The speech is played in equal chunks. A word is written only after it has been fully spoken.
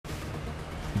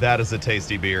That is a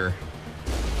tasty beer.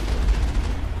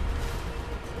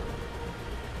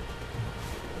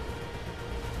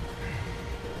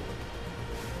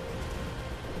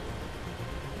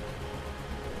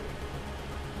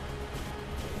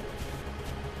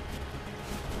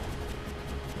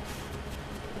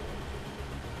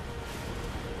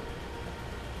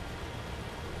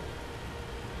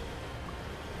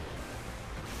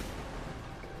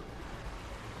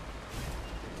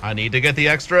 I need to get the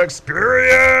extra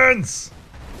experience!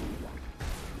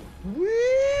 Woo!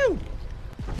 We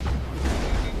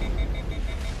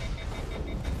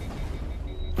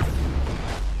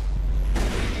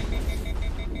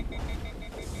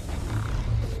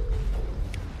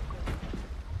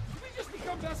just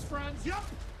become best friends. Yep.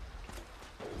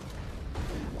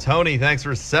 Tony, thanks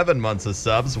for 7 months of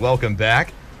subs. Welcome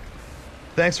back.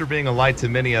 Thanks for being a light to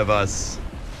many of us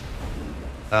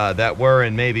that were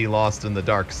and may be lost in the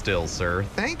dark still, sir.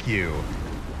 Thank you.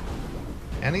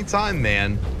 Anytime,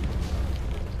 man.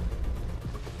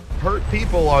 Hurt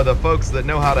people are the folks that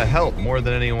know how to help more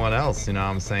than anyone else, you know what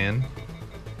I'm saying?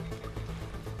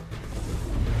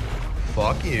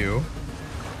 Fuck you.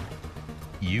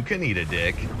 You can eat a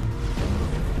dick.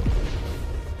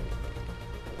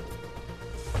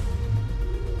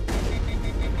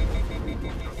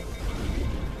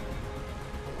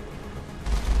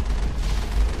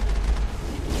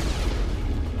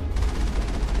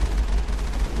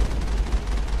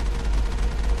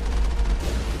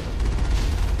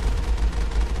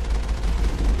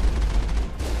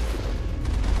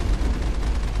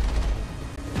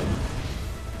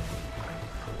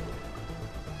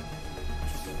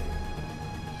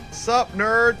 Sup,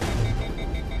 nerd?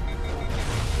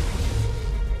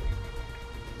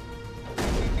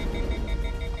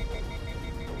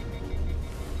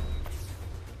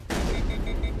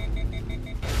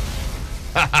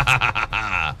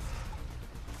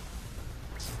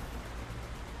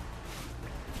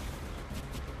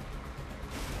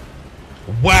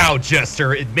 Wow,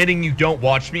 Jester, admitting you don't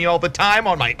watch me all the time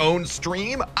on my own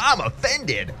stream? I'm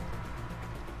offended.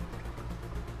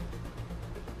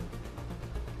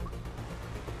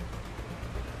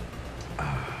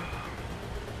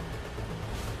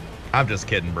 I'm just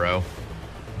kidding, bro.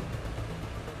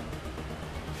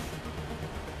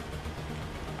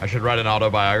 I should write an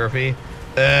autobiography?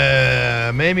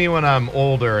 Maybe when I'm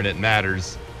older and it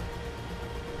matters.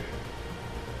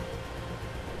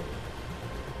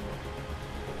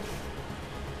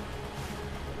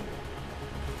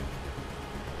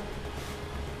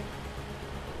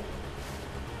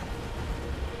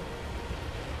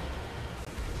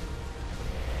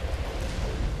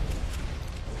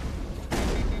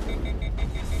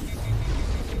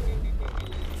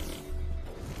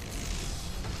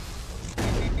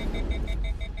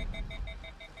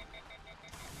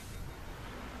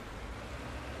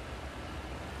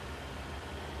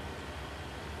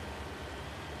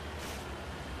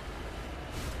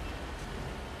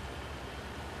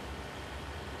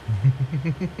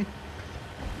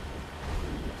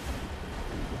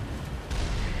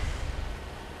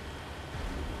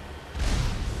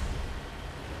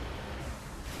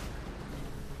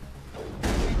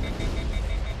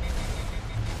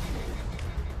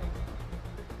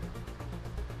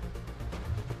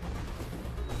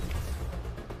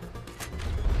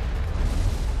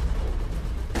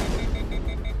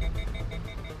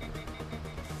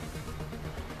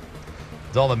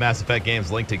 Does all the Mass Effect games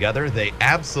link together? They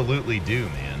absolutely do,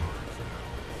 man.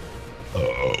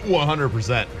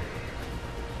 100%.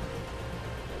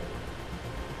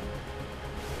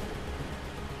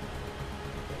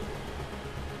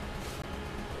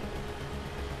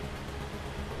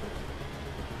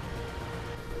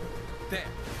 There,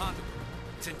 onto it.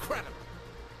 It's incredible.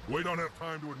 We don't have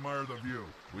time to admire the view.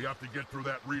 We have to get through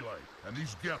that relay, and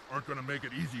these Geth aren't going to make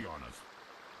it easy on us.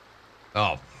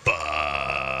 Oh, fuck.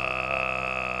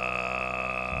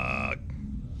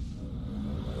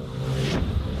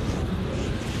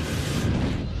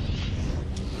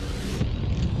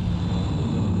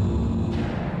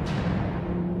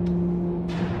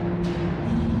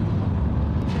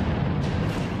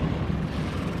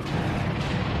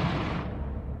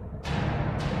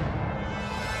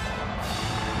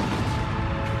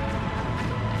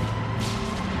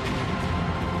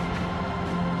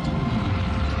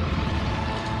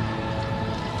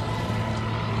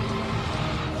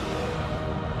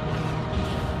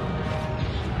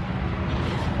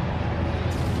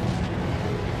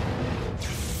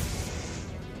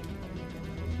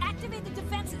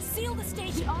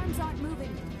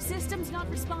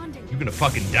 You're gonna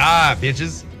fucking die,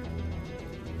 bitches.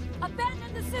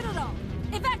 Abandon the Citadel.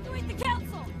 Evacuate the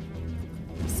Council.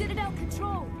 Citadel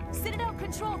Control! Citadel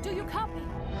Control, do you copy?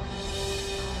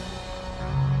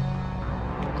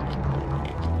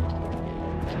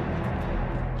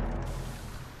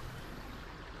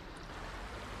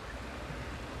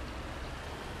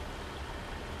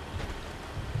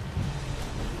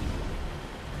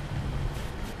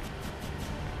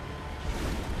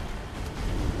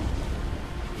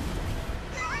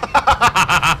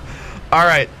 All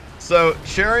right, so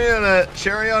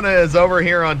Shariona is over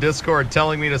here on Discord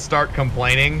telling me to start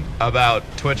complaining about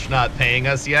Twitch not paying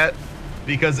us yet,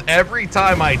 because every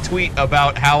time I tweet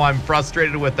about how I'm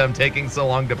frustrated with them taking so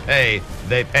long to pay,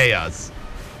 they pay us.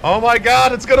 Oh my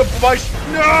God, it's gonna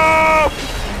no!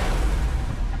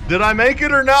 Did I make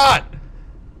it or not?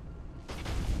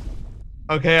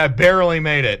 Okay, I barely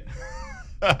made it.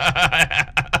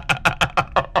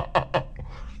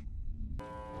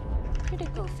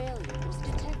 Critical failures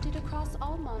detected across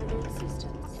all monitored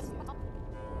systems.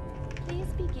 Please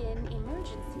begin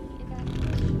emergency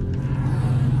evacuation.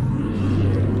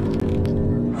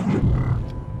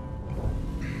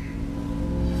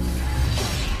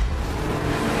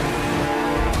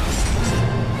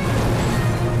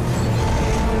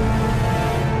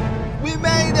 We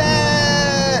made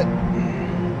it!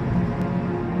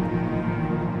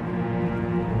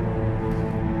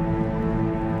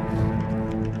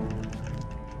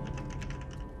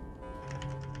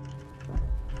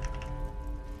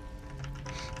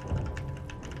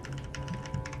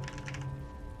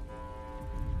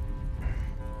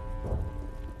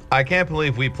 I can't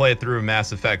believe we played through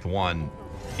Mass Effect 1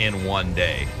 in one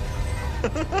day.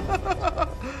 Please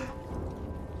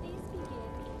begin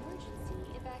emergency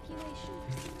evacuation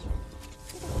procedure.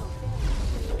 Critical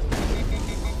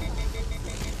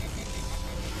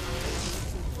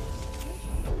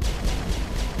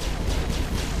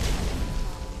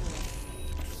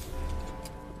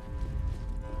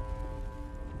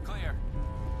Clear.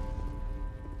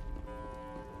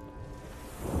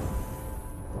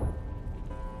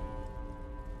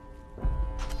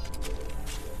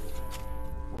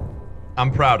 I'm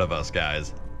proud of us,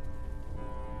 guys.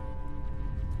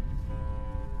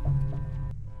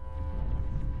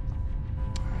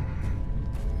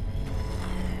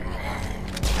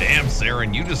 Damn,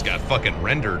 Saren, you just got fucking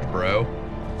rendered, bro.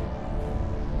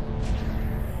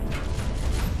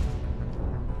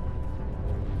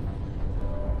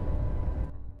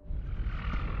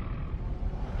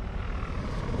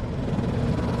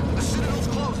 The Citadel's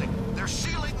closing. They're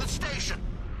sealing the station.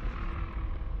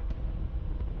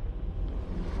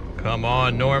 Come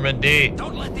on, Normandy.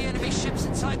 Don't let the enemy ships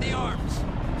inside the arms.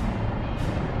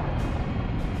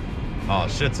 Oh,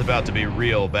 shit's about to be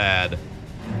real bad.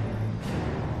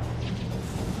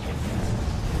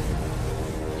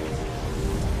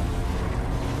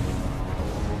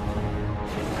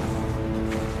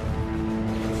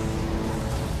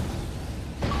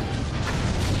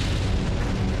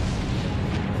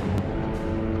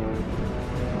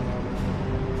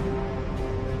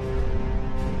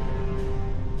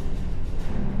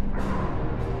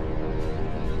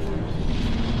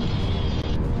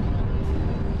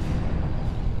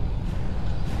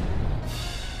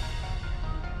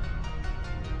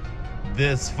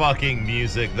 This fucking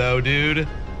music, though, dude.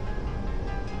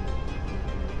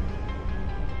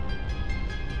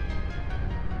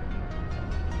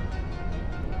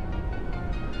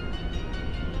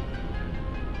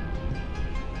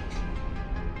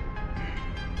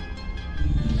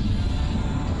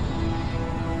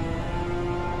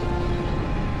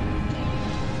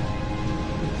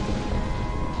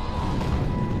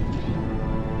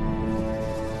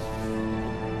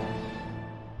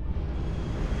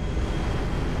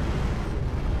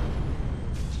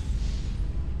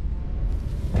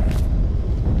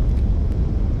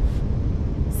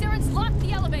 Saren's locked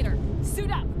the elevator. Suit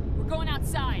up. We're going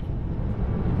outside.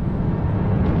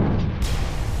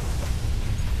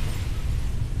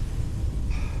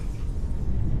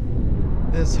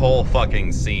 This whole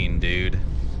fucking scene, dude.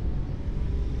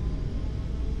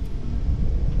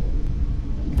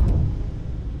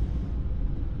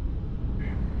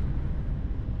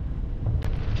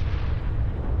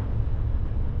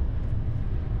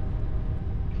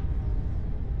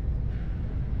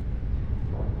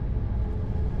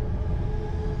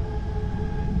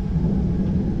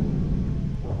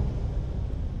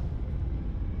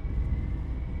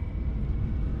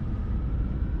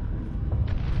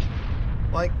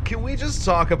 Like, can we just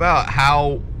talk about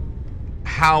how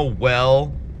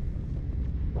well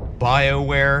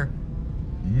BioWare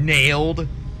nailed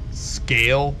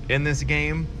scale in this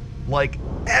game? Like,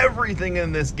 everything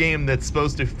in this game that's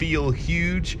supposed to feel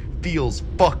huge feels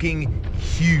fucking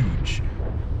huge.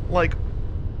 Like,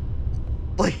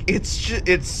 Like, it's just,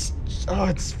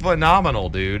 it's phenomenal,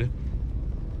 dude.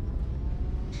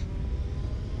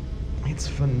 It's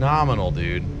phenomenal,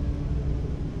 dude.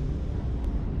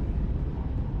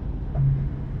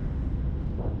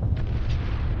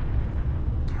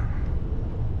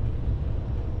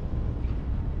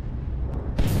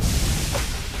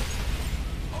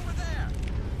 Over there.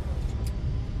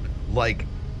 Like,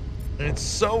 it's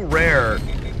so rare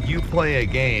you play a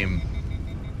game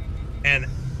and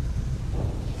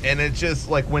it's just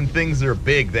like when things are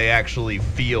big, they actually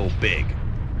feel big.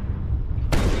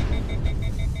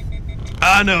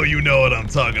 I know you know what I'm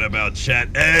talking about, chat.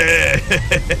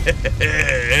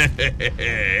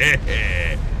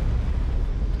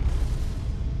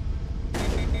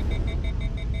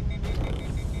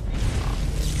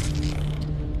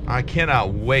 I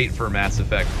cannot wait for Mass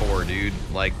Effect 4, dude.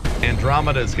 Like,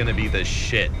 Andromeda is gonna be the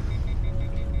shit.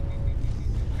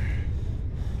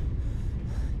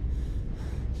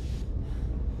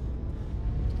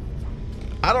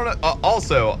 I don't know.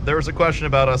 Also, there was a question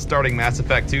about us starting Mass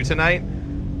Effect 2 tonight.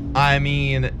 I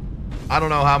mean, I don't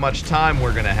know how much time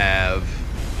we're gonna have.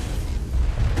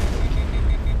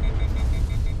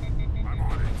 I'm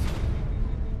on it.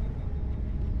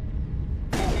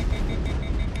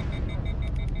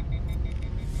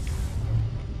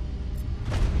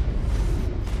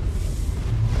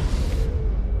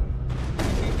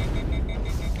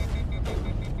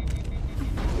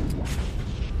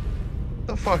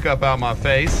 The fuck up out my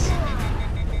face.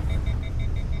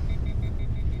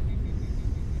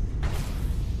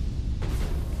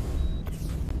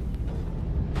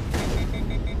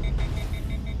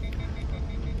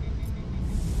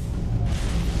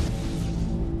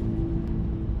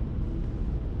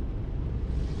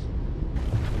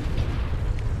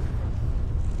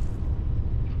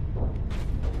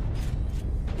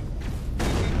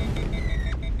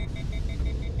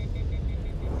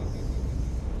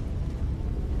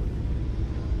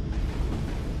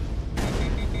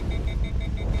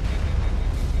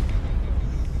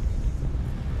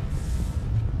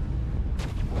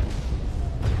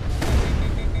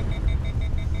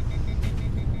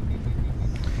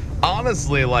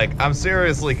 Honestly, like, I'm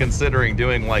seriously considering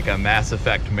doing like a Mass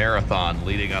Effect marathon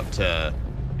leading up to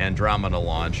Andromeda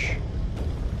launch,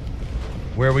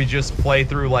 where we just play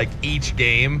through like each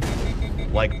game,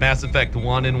 like Mass Effect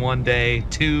 1 in one day,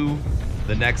 2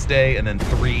 the next day, and then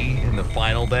 3 in the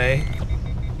final day.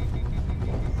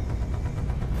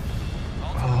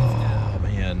 Oh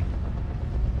man,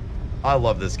 I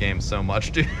love this game so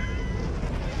much, dude.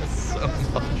 So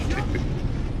much, dude.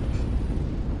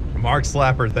 Mark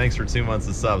Slapper, thanks for 2 months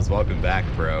of subs. Welcome back,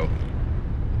 bro.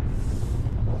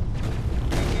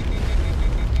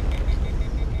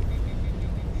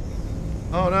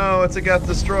 Oh no, it's a Geth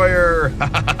Destroyer!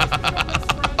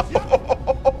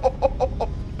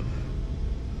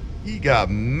 He got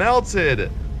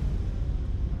melted!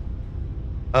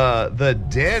 The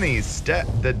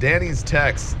Danny's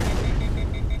text.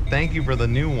 Thank you for the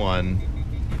new one.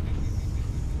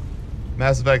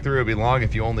 Mass Effect 3 would be long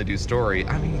if you only do story.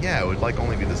 I mean, yeah, it would like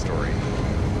only be the story.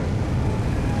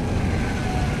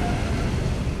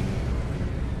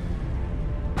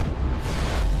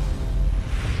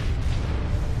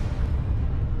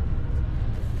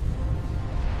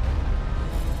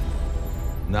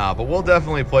 Nah, but we'll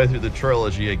definitely play through the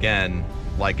trilogy again,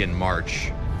 like in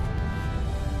March.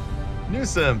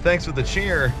 Newsom, thanks for the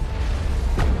cheer.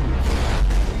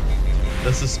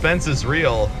 The suspense is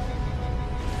real.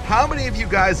 How many of you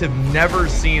guys have never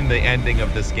seen the ending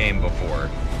of this game before?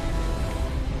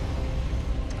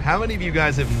 How many of you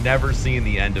guys have never seen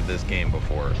the end of this game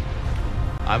before?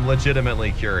 I'm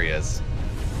legitimately curious.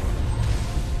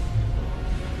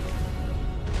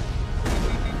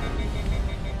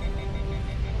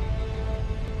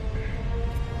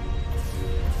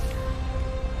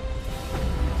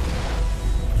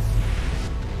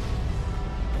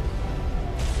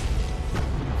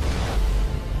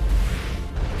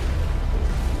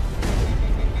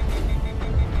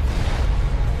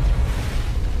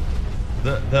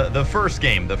 The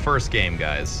first game,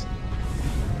 guys.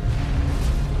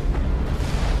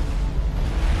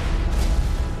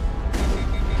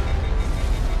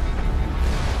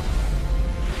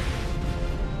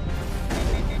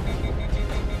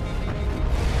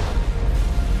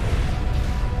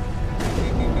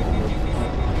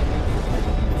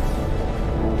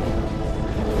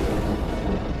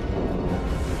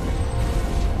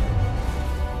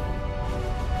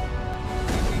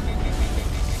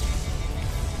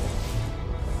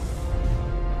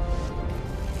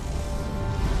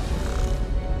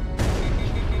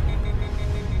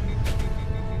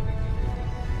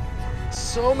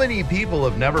 so many people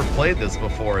have never played this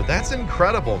before. That's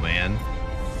incredible, man.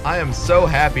 I am so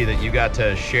happy that you got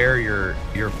to share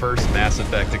your first Mass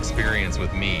Effect experience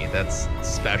with me. That's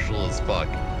special as fuck.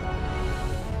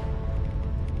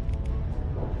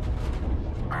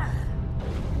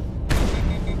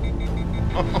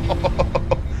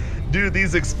 Dude,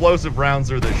 these explosive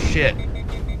rounds are the shit.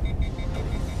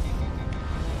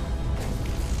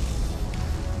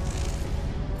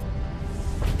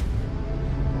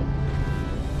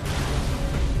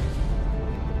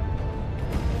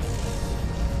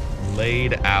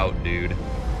 Laid out, dude.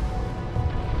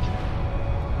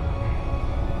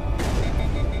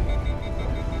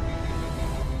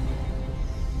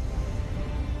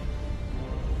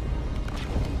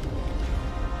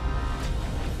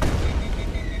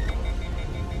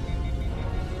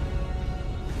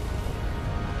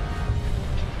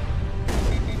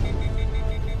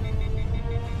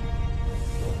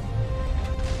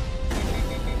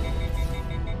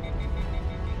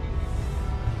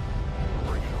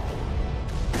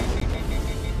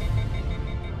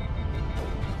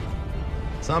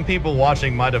 Some people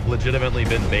watching might have legitimately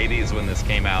been babies when this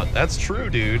came out. That's true,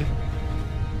 dude.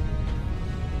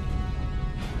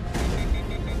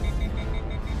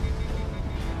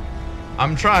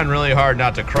 I'm trying really hard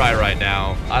not to cry right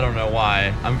now. I don't know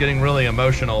why. I'm getting really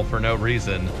emotional for no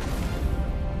reason.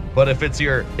 But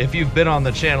if you've been on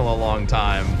the channel a long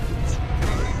time, it's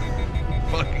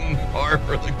fucking hard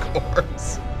for the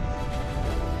course.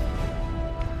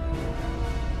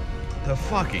 The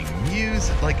fucking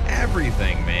music, like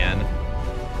everything, man.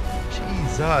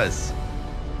 Jesus.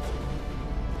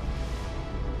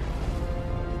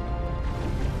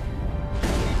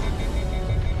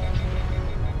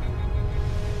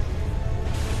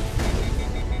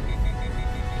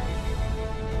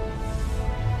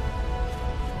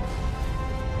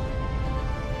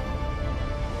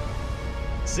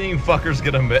 Seeing fuckers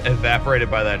get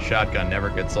evaporated by that shotgun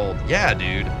never gets old. Yeah,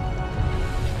 dude.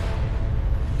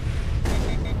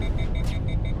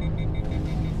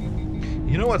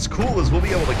 You know what's cool is we'll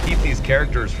be able to keep these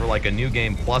characters for like a New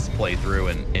Game Plus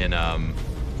playthrough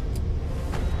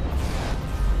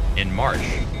in March.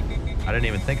 I didn't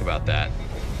even think about that.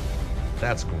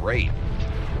 That's great.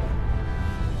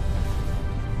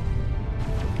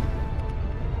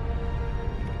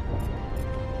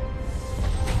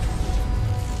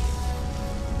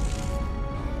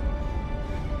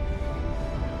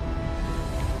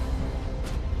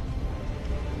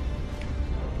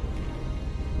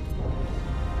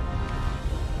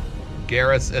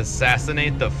 Garrus,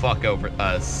 assassinate the fuck over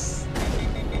us.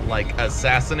 Like,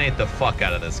 assassinate the fuck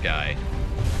out of this guy.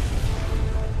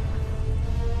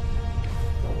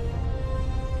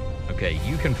 Okay,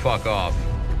 you can fuck off.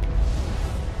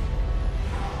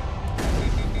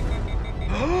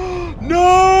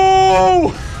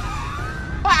 No!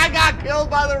 I got killed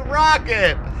by the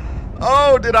rocket!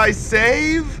 Oh, did I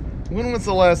save? When was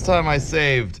the last time I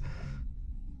saved?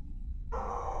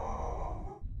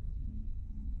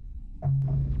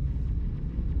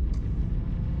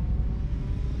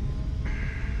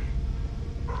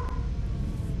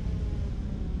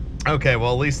 Okay,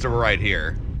 well, at least we're right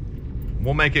here.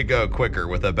 We'll make it go quicker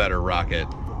with a better rocket.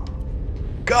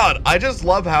 God, I just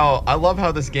love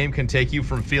how this game can take you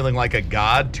from feeling like a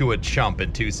god to a chump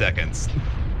in 2 seconds.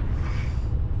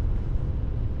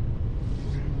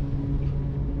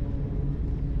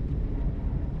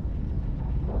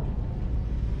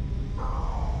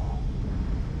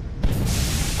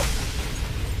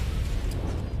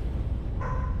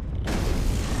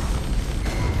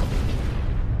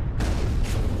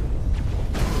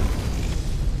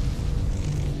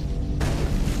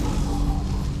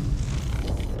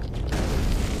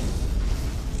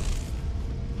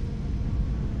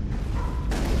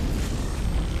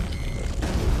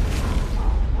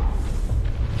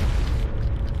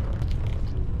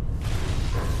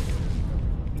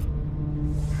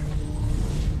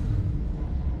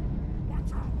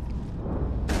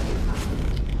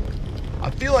 I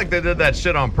feel like they did that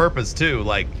shit on purpose too.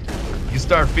 Like, you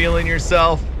start feeling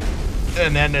yourself,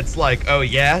 and then it's like, oh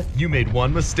yeah, you made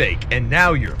one mistake, and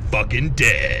now you're fucking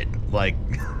dead. Like...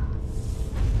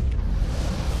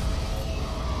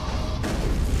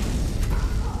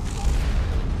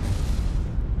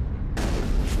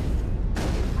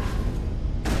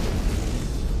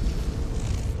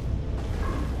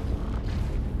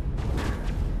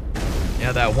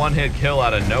 yeah, that one-hit kill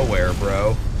out of nowhere,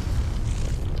 bro.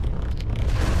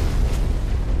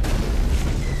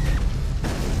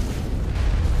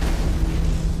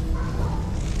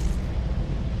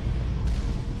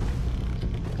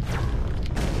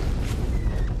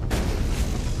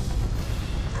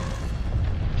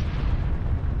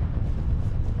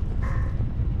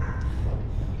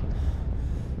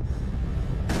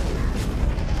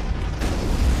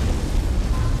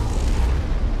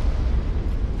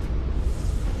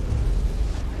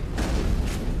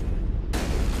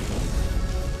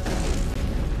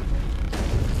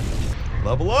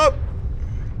 Level up!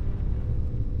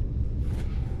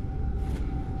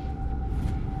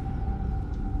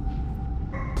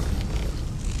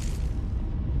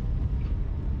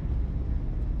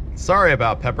 Sorry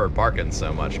about Pepper barking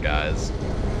so much, guys.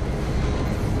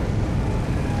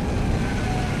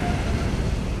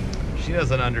 She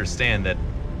doesn't understand that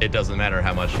it doesn't matter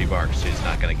how much she barks, she's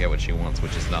not going to get what she wants,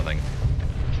 which is nothing.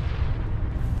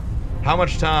 How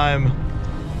much time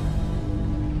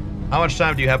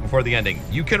do you have before the ending?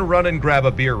 You can run and grab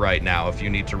a beer right now if you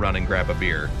need to run and grab a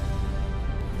beer.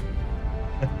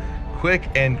 Quick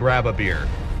and grab a beer.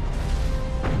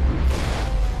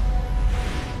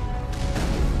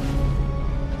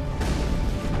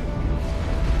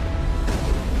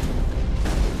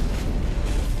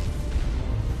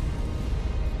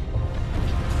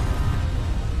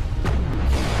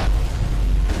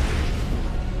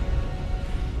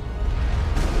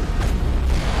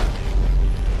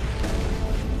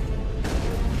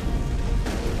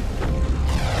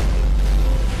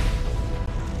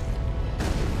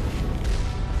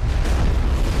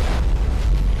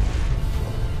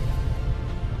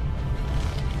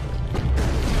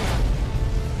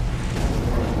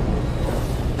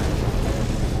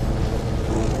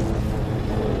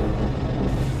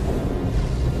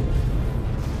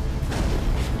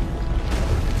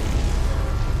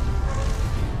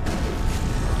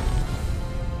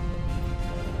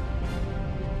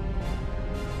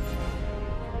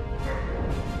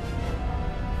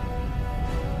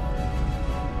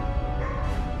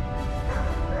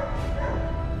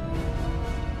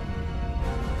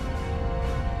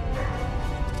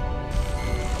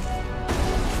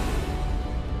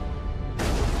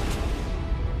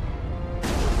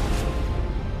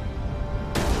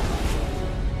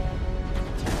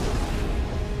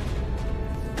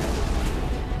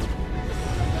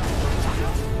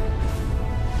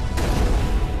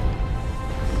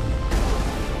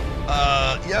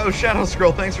 Yo, Shadow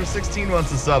Scroll, thanks for 16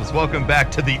 months of subs. Welcome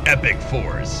back to the Epic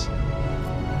Force.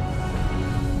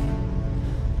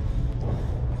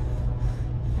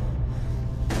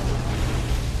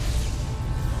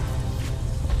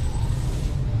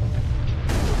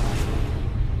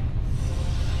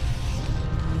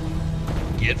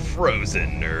 Get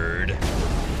frozen, nerd.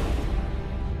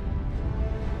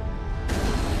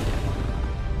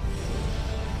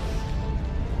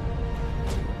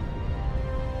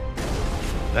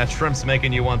 That shrimp's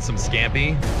making you want some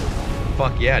scampi?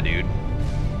 Fuck yeah, dude.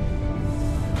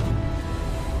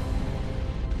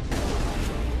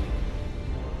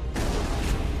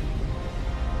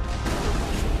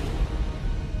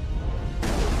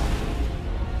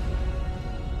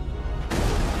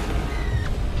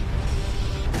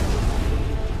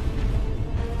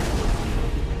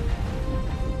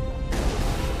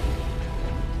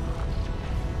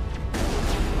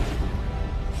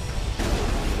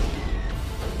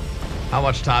 How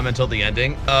much time until the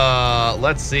ending?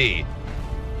 Let's see.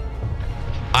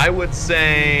 I would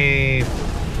say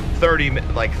 30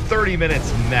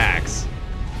 minutes max.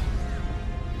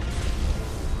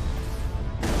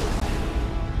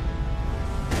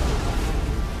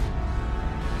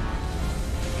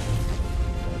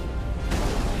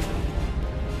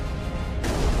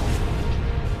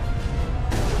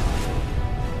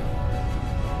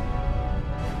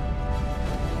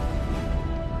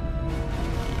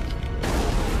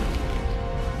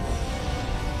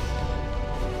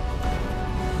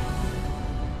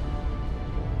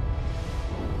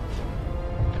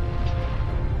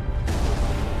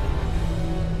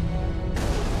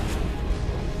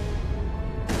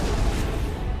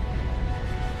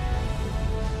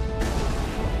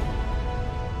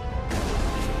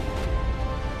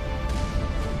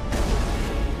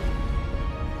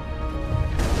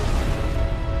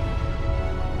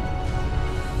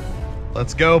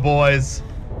 Let's go, boys.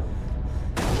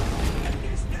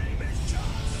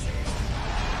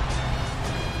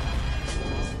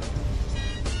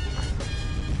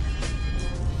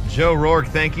 Joe Rourke,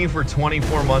 thank you for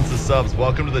 24 months of subs.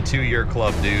 Welcome to the 2-year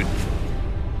club, dude.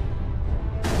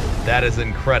 That is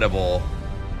incredible.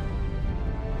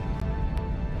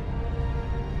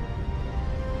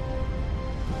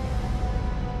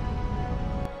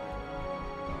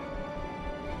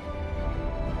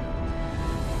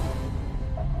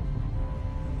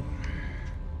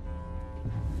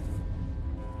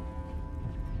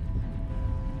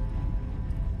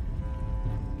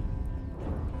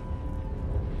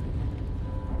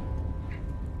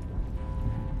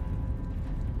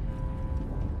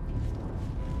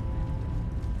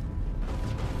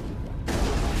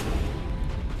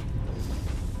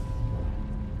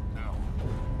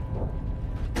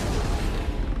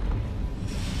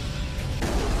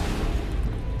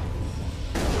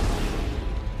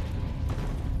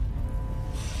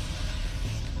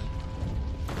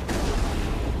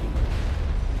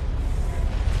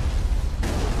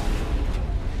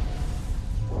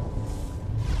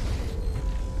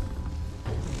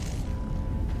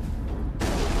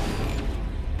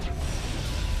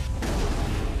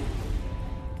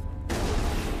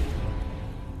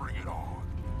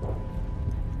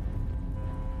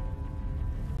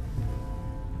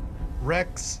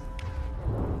 Rex,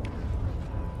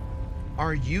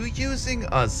 are you using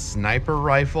a sniper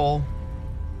rifle?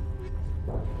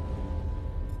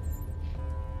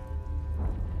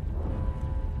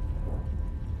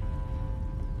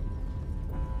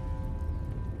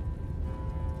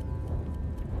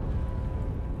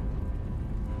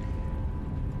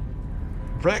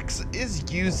 Rex is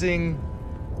using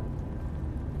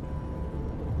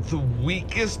the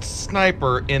weakest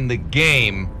sniper in the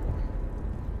game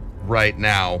right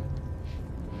now.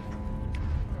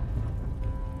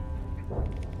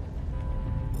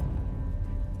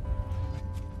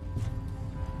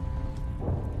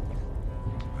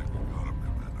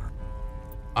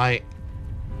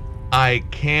 I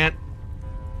can't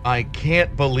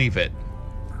believe it.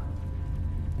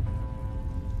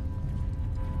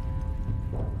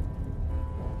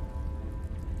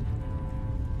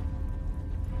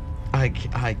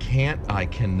 I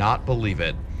cannot believe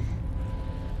it.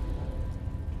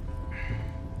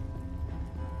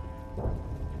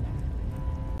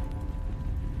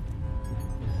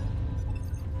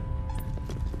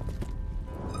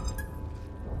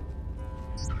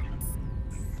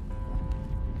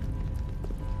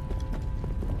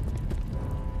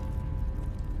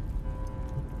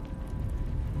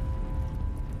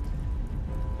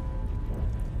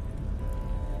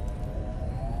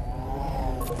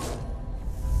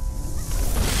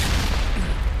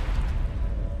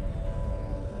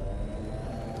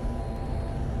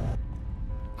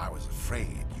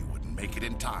 Afraid you wouldn't make it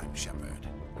in time, Shepard.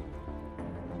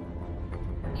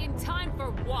 In time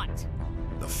for what?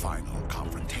 The final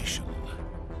confrontation.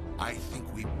 I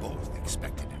think we both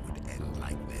expected it would end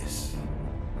like this.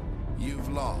 You've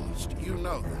lost. You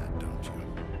know that, don't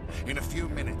you? In a few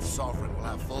minutes, Sovereign will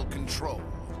have full control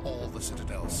of all the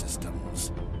Citadel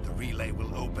systems. The relay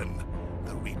will open.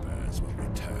 The Reapers will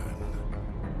return.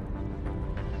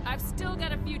 I've still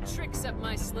got a few tricks up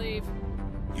my sleeve.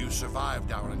 You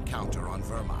survived our encounter on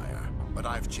Vermeer, but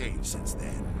I've changed since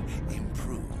then.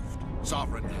 Improved.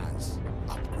 Sovereign has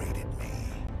upgraded me.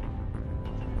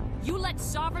 You let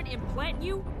Sovereign implant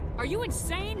you? Are you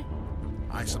insane?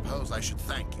 I suppose I should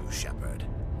thank you, Shepard.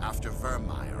 After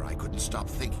Vermeer, I couldn't stop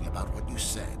thinking about what you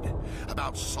said.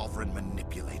 About Sovereign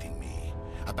manipulating me.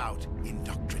 About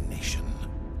indoctrination.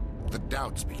 The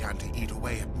doubts began to eat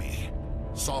away at me.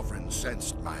 Sovereign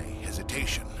sensed my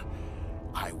hesitation.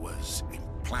 I was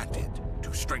implanted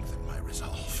to strengthen my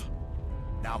resolve.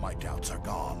 Now my doubts are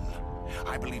gone.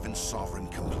 I believe in Sovereign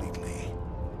completely.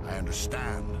 I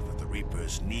understand that the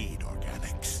Reapers need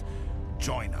organics.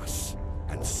 Join us,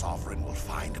 and Sovereign will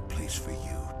find a place for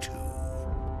you, too.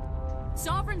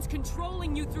 Sovereign's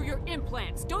controlling you through your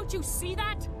implants. Don't you see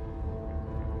that?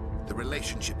 The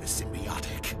relationship is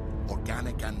symbiotic.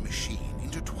 Organic and machine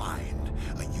intertwined.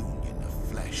 A union of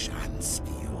flesh and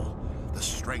steel. The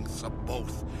strengths of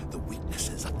both, the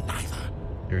weaknesses of neither.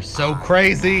 You're so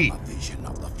crazy. I have a vision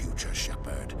of the future,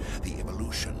 Shepard. The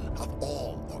evolution of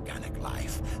all organic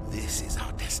life. This is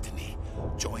our destiny.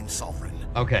 Join Sovereign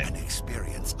and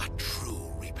experience a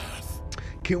true rebirth.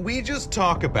 Can we just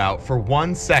talk about, for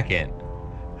 1 second,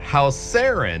 how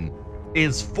Saren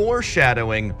is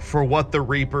foreshadowing for what the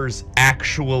Reapers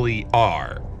actually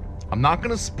are? I'm not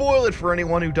going to spoil it for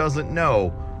anyone who doesn't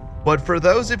know, but for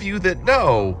those of you that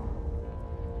know,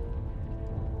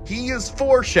 he is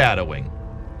foreshadowing.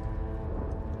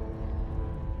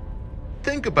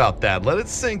 Think about that. Let it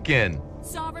sink in.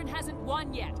 Sovereign hasn't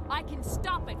won yet. I can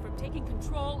stop it from taking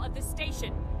control of the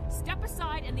station. Step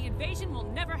aside and the invasion will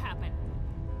never happen.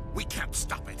 We can't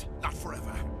stop it. Not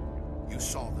forever. You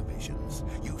saw the visions.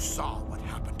 You saw what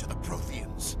happened to the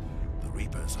Protheans. The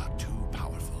Reapers are too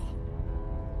powerful.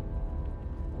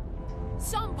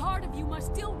 Some part of you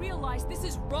must still realize this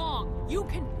is wrong. You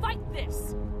can fight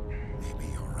this. Maybe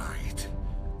you're right.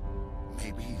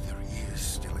 Maybe there is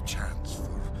still a chance for...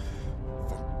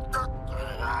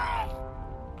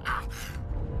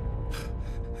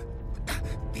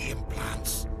 The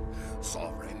implants.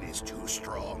 Sovereign is too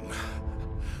strong.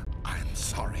 I'm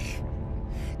sorry.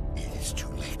 It is too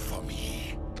late for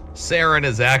me. Saren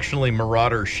is actually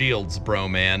Marauder Shields,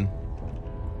 Broman.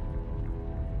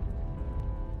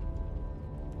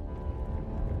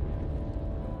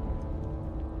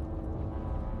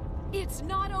 It's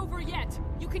not over yet.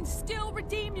 You can still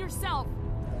redeem yourself.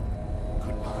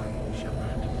 Goodbye,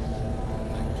 Shepard.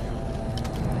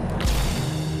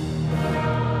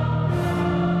 Thank you.